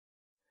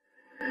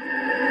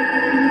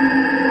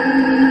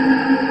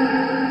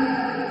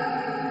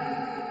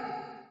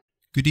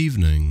Good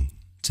evening.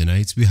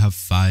 Tonight we have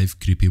 5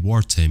 creepy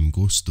wartime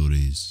ghost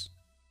stories.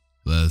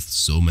 With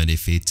so many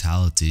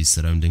fatalities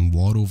surrounding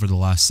war over the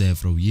last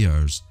several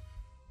years,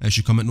 it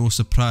should come at no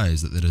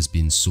surprise that there has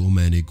been so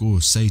many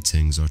ghost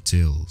sightings or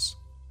tales.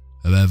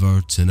 However,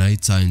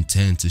 tonight I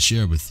intend to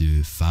share with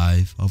you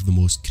 5 of the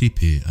most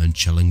creepy and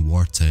chilling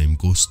wartime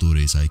ghost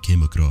stories I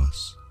came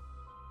across.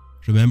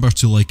 Remember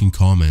to like and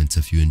comment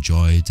if you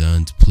enjoyed,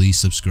 and please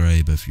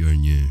subscribe if you're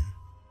new.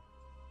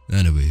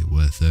 Anyway,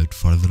 without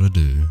further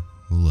ado,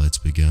 let's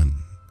begin.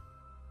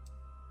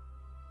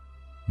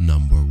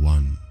 Number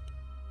 1.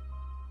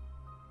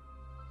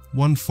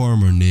 One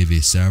former Navy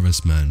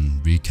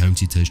serviceman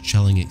recounted his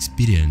chilling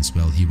experience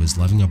while he was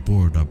living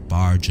aboard a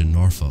barge in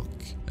Norfolk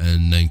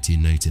in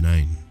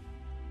 1999.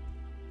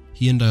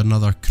 He and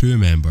another crew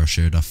member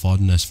shared a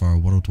fondness for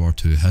World War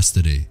II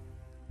history,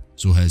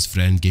 so his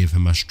friend gave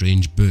him a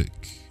strange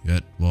book.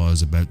 It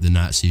was about the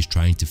Nazis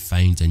trying to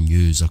find and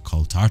use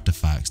occult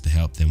artifacts to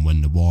help them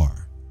win the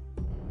war.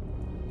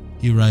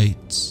 He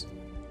writes,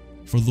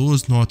 "For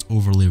those not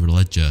overly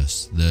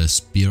religious, the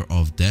Spear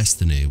of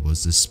Destiny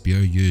was the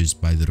spear used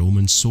by the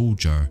Roman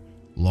soldier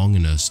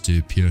Longinus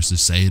to pierce the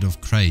side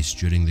of Christ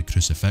during the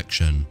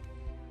crucifixion.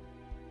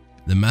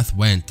 The myth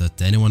went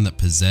that anyone that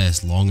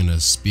possessed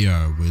Longinus'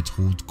 spear would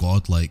hold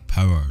godlike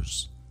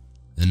powers.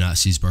 The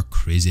Nazis were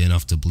crazy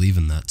enough to believe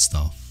in that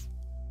stuff."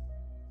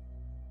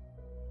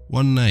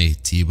 One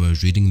night he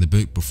was reading the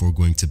book before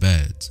going to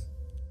bed.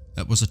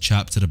 It was a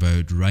chapter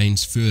about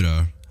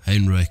Reichsfuhrer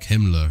Heinrich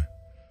Himmler,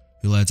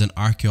 who led an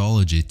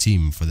archaeology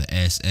team for the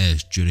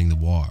SS during the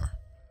war.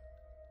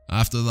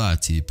 After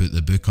that, he put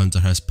the book under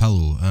his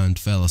pillow and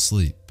fell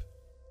asleep.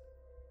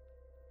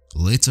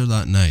 Later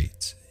that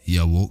night, he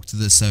awoke to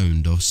the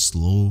sound of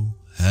slow,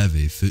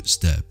 heavy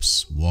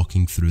footsteps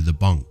walking through the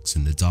bunks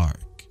in the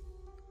dark.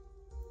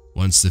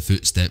 Once the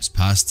footsteps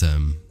passed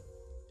him,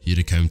 he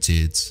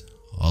recounted,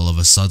 "All of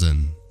a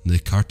sudden, the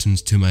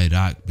curtains to my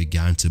rack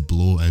began to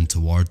blow in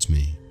towards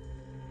me,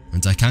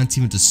 and I can't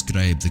even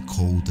describe the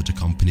cold that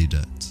accompanied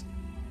it.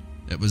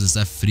 It was as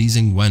if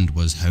freezing wind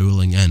was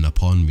howling in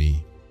upon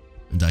me,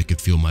 and I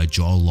could feel my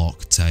jaw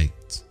lock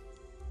tight,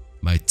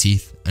 my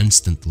teeth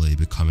instantly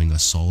becoming a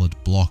solid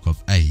block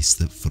of ice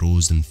that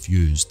froze and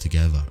fused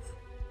together.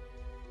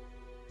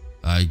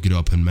 I grew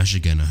up in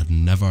Michigan and had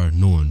never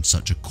known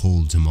such a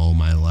cold in all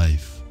my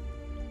life.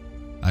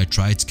 I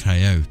tried to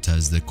cry out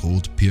as the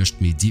cold pierced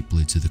me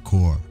deeply to the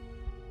core,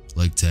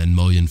 like 10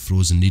 million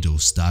frozen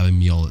needles stabbing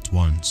me all at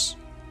once.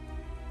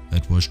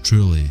 It was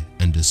truly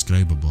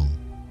indescribable."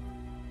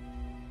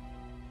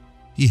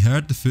 He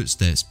heard the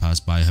footsteps pass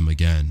by him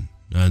again,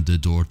 and the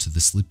door to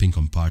the sleeping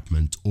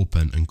compartment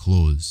open and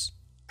close.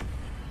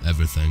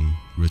 Everything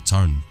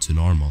returned to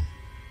normal.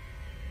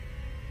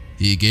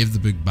 He gave the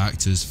book back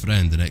to his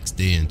friend the next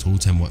day and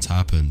told him what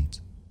happened.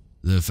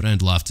 The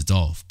friend laughed it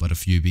off, but a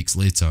few weeks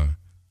later,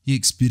 he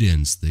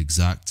experienced the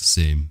exact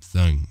same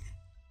thing.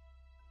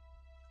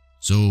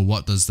 So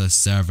what does this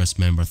service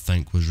member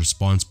think was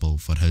responsible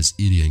for his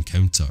eerie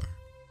encounter?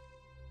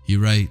 He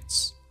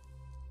writes,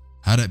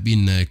 "Had it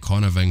been the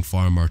conniving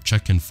former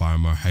chicken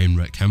farmer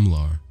Heinrich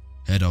Himmler,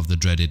 head of the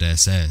dreaded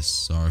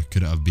SS, or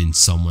could it have been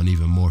someone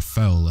even more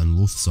foul and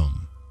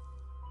loathsome?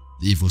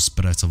 The evil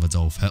spirit of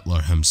Adolf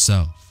Hitler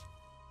himself,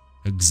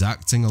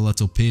 exacting a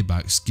little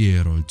payback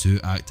scare on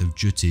 2 active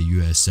duty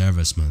US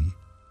servicemen,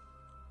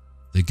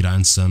 the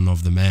grandson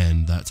of the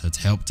men that had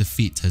helped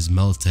defeat his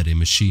military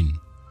machine.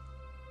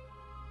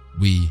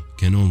 We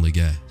can only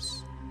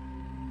guess."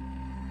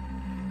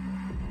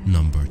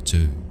 Number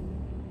 2.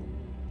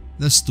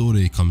 This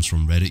story comes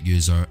from Reddit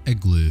user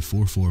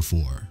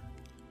Igloo444.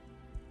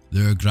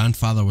 Their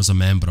grandfather was a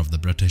member of the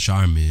British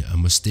Army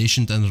and was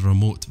stationed in a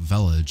remote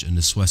village in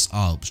the Swiss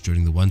Alps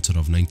during the winter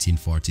of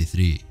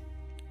 1943.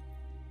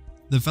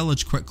 The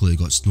village quickly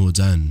got snowed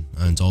in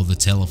and all the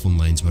telephone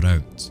lines were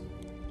out.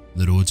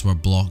 The roads were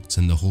blocked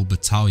and the whole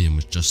battalion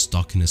was just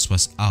stuck in the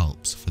Swiss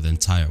Alps for the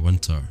entire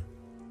winter.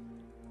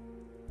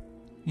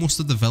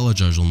 Most of the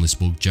villagers only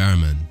spoke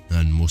German,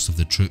 and most of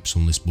the troops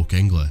only spoke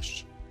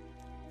English.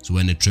 So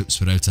when the troops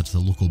were out at the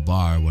local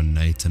bar one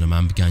night and a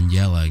man began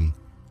yelling,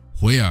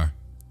 "Where?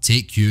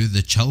 Take you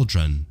the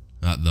children,"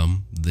 at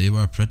them, they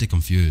were pretty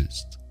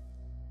confused.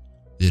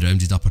 They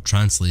rounded up a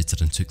translator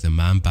and took the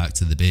man back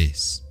to the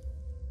base,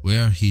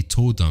 where he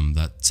told them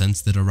that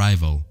since their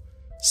arrival,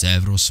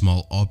 several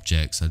small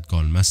objects had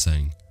gone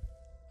missing: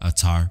 a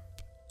tarp,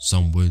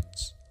 some wood,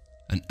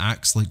 an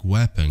axe-like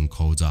weapon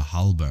called a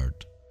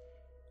halberd,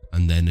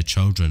 and then the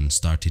children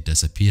started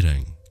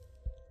disappearing.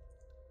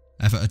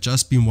 If it had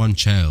just been one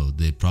child,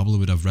 they probably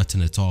would have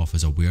written it off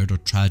as a weird or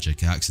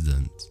tragic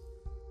accident.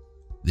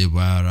 They were,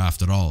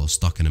 after all,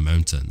 stuck in the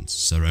mountains,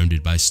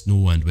 surrounded by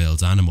snow and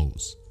wild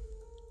animals.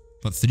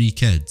 But 3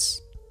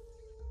 kids?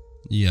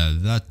 Yeah,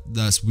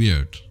 that's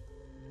weird.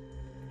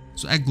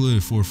 So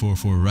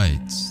Igloo444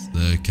 writes,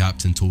 the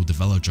captain told the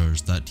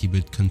villagers that he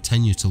would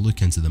continue to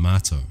look into the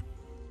matter,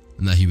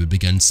 and that he would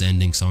begin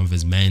sending some of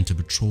his men to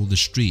patrol the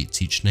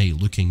streets each night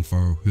looking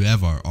for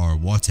whoever or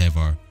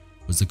whatever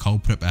was the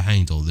culprit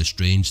behind all the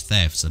strange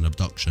thefts and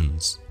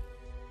abductions.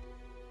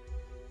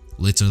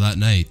 Later that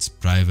night,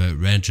 Private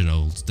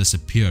Reginald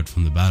disappeared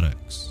from the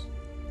barracks.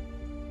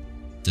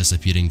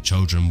 Disappearing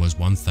children was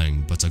one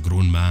thing, but a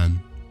grown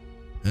man?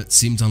 It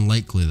seemed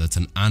unlikely that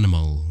an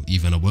animal,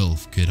 even a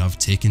wolf, could have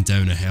taken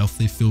down a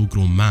healthy,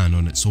 full-grown man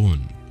on its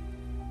own.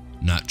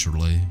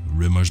 Naturally,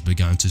 rumours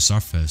began to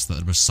surface that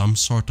there was some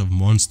sort of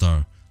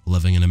monster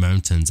living in the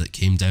mountains that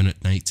came down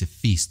at night to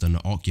feast on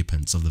the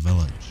occupants of the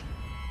village.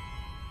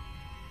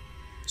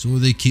 So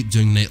they keep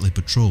doing nightly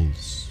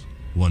patrols.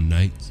 One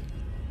night,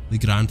 the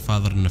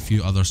grandfather and a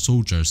few other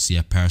soldiers see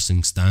a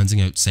person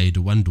standing outside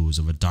the windows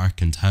of a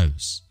darkened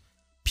house,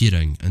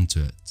 peering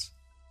into it.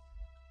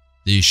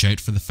 They shout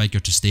for the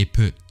figure to stay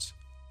put.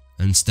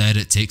 Instead,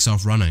 it takes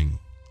off running.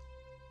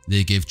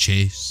 They gave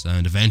chase,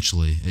 and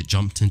eventually it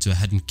jumped into a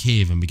hidden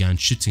cave and began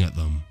shooting at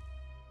them.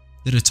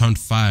 They returned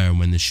fire, and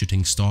when the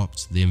shooting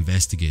stopped, they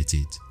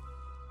investigated.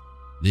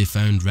 They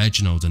found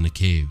Reginald in the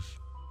cave,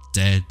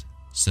 dead,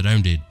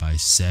 surrounded by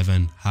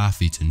 7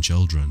 half-eaten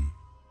children.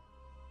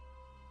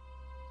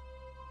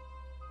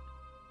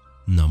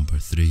 Number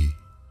 3.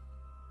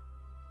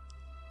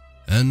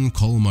 In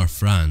Colmar,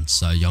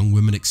 France, a young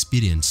woman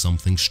experienced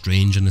something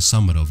strange in the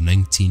summer of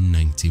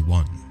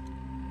 1991.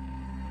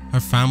 Her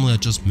family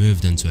had just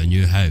moved into a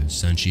new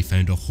house and she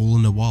found a hole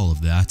in the wall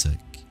of the attic.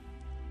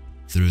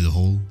 Through the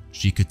hole,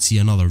 she could see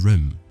another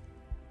room,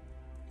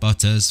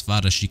 but as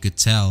far as she could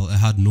tell, it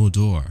had no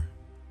door.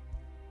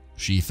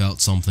 She felt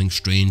something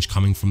strange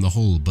coming from the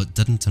hole but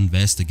didn't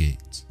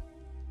investigate.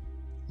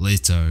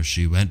 Later,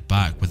 she went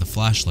back with a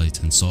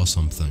flashlight and saw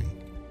something.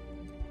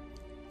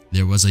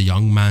 There was a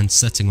young man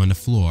sitting on the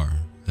floor,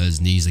 his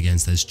knees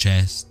against his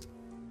chest.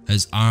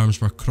 His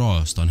arms were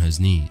crossed on his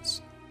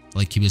knees,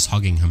 like he was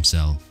hugging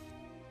himself.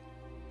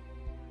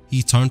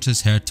 He turned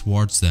his head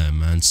towards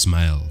them and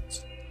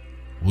smiled.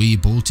 We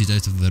bolted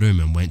out of the room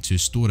and went to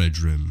the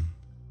storage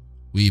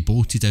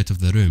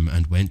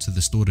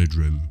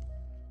room.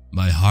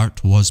 My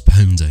heart was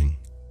pounding.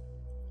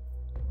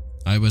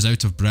 I was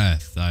out of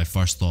breath. I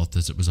first thought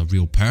that it was a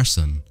real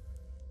person,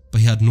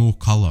 but he had no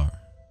colour.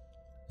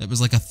 It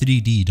was like a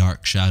 3D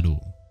dark shadow,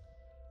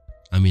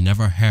 and we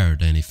never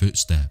heard any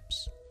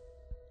footsteps.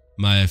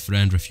 My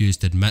friend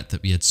refused to admit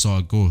that we had saw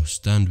a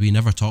ghost, and we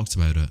never talked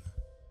about it.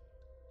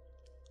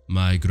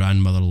 My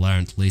grandmother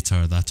learnt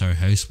later that our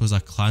house was a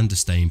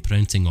clandestine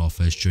printing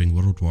office during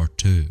World War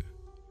II.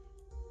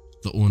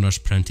 The owners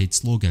printed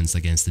slogans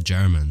against the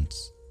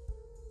Germans,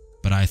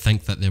 but I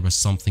think that there was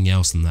something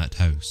else in that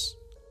house.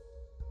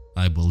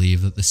 I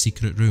believe that the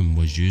secret room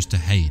was used to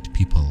hide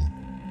people.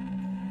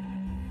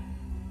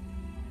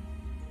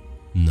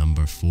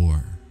 Number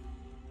 4.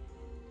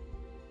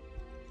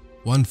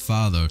 One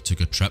father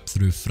took a trip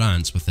through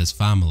France with his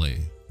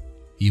family.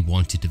 He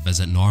wanted to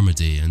visit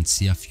Normandy and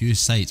see a few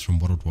sights from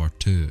World War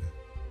II.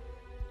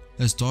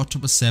 His daughter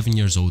was 7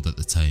 years old at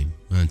the time,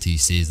 and he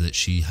says that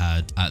she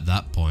had, at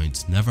that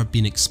point, never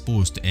been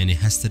exposed to any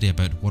history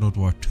about World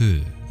War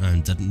II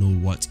and didn't know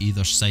what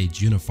either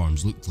side's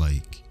uniforms looked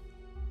like.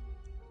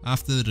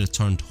 After they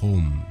returned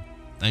home,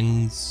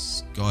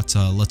 things got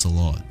a little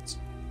odd.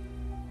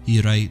 He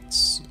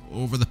writes,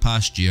 "Over the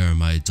past year,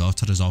 my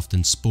daughter has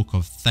often spoke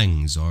of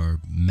things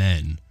or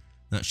men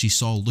that she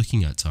saw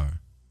looking at her,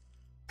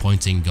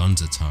 pointing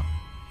guns at her,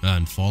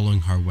 and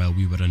following her while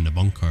we were in the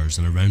bunkers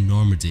and around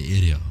Normandy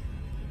area.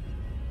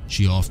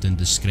 She often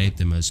described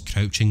them as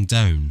crouching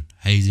down,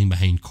 hiding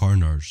behind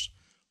corners,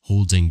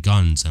 holding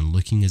guns and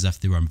looking as if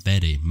they were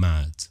very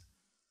mad."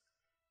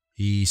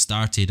 He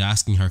started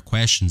asking her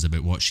questions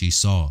about what she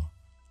saw.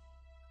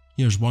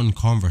 Here's one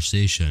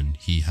conversation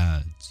he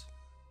had.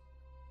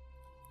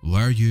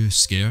 "Were you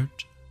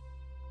scared?"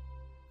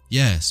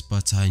 "Yes,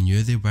 but I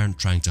knew they weren't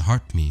trying to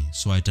hurt me,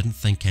 so I didn't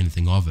think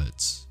anything of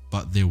it,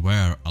 but there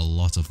were a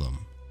lot of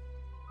them.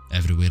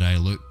 Everywhere I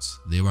looked,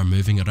 they were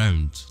moving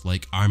around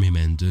like army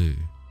men do,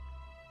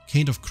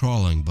 kind of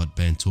crawling but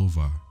bent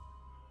over.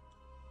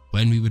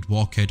 When we would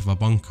walk out of a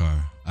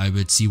bunker, I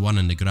would see one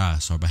in the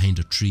grass or behind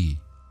a tree.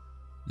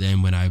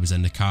 Then when I was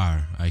in the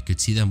car, I could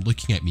see them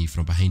looking at me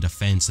from behind a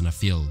fence in a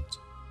field.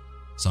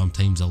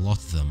 Sometimes a lot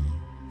of them,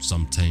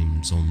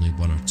 sometimes only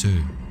 1 or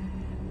 2.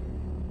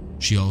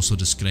 She also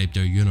described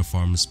their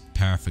uniforms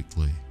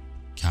perfectly,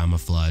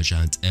 camouflage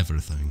and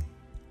everything."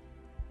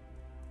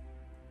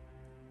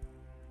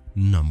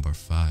 Number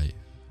 5.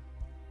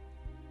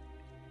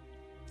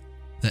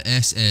 The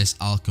SS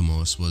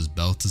Alkimos was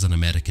built as an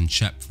American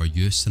ship for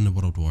use in the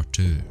World War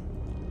II.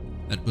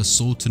 It was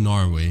sold to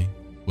Norway,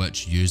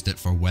 which used it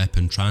for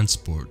weapon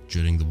transport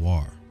during the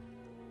war.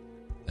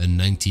 In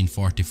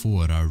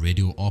 1944, a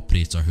radio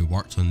operator who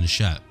worked on the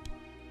ship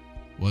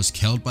was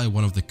killed by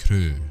one of the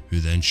crew,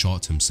 who then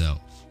shot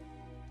himself.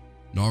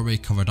 Norway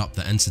covered up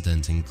the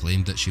incident and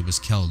claimed that she was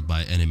killed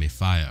by enemy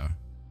fire.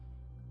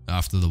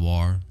 After the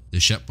war, the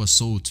ship was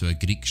sold to a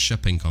Greek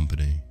shipping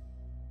company.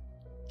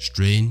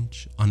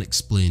 Strange,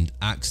 unexplained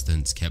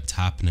accidents kept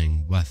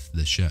happening with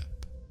the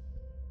ship.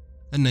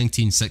 In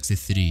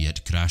 1963,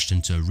 it crashed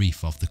into a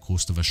reef off the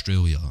coast of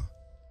Australia.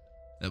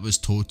 It was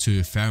towed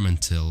to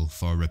Fremantle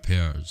for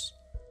repairs,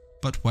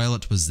 But while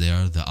it was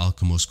there, the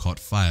Alkimos caught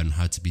fire and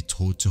had to be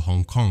towed to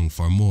Hong Kong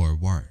for more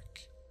work.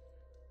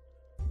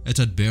 It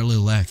had barely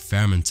left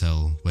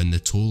Fermanagh when the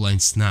tow line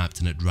snapped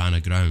and it ran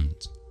aground.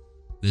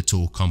 The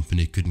tow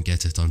company couldn't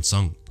get it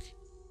unsunk,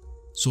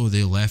 so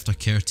they left a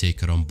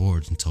caretaker on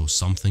board until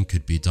something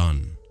could be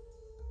done.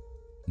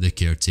 The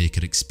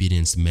caretaker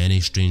experienced many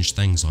strange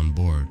things on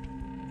board,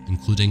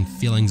 including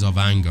feelings of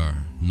anger,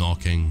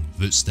 knocking,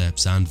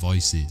 footsteps and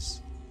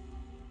voices.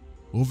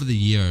 Over the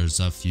years,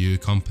 a few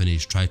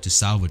companies tried to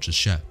salvage the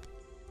ship,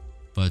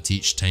 but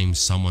each time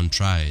someone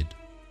tried,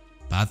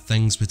 bad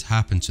things would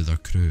happen to their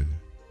crew.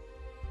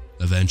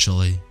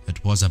 Eventually,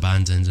 it was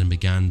abandoned and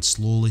began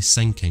slowly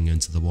sinking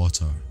into the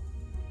water,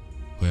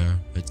 where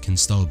it can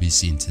still be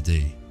seen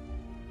today.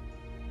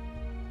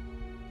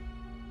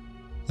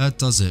 That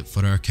does it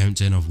for our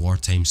countdown of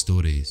wartime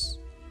stories.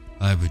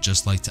 I would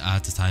just like to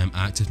add that I am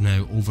active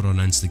now over on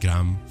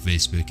Instagram,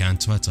 Facebook and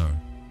Twitter,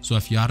 so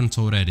if you aren't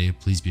already,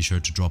 please be sure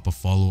to drop a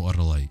follow or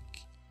a like.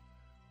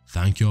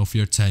 Thank you all for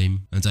your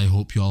time, and I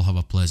hope you all have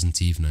a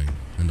pleasant evening,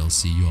 and I'll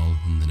see you all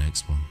in the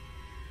next one.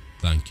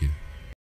 Thank you.